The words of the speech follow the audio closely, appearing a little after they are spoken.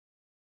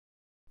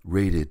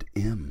Rated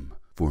M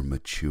for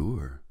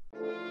mature.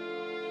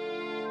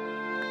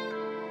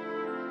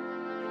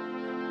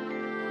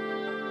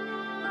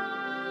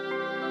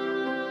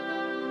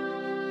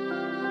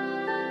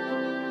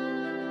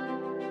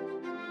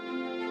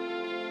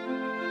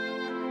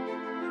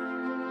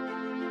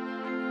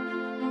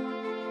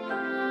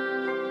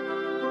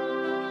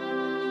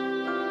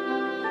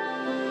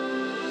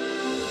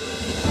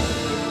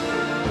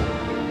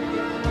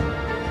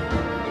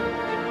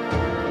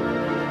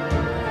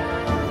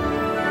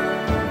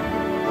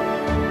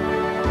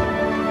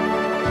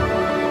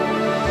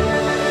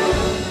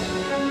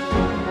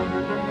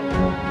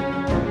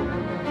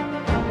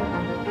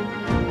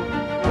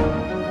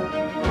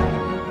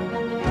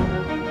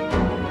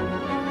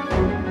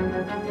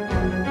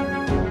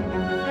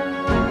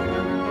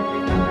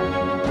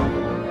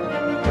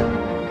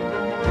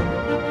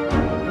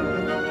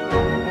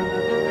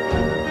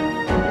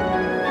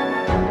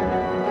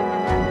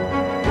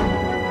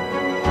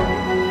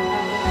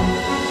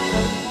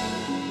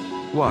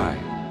 Why?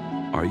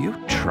 Are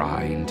you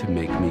trying to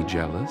make me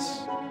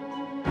jealous?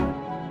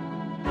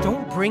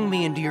 Don't bring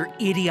me into your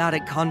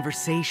idiotic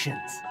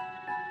conversations.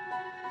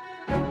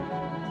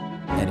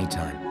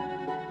 Anytime.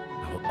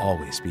 I will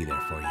always be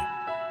there for you.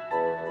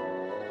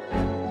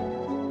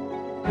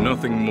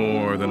 Nothing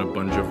more than a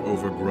bunch of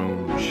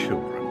overgrown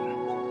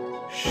children.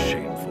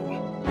 Shameful.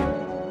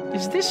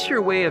 Is this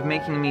your way of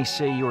making me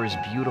say you're as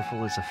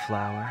beautiful as a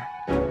flower?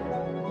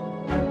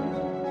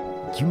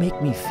 You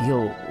make me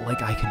feel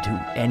like I could do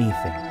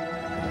anything.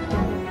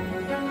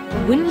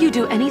 Wouldn't you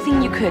do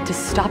anything you could to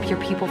stop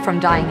your people from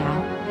dying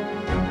out?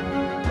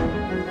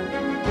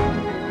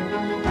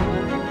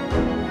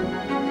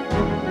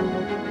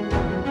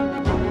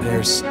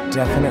 There's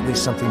definitely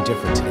something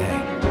different today.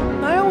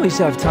 I always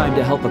have time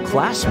to help a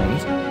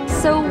classmate.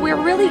 So we're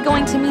really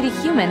going to meet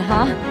a human,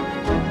 huh?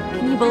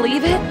 Can you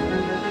believe it?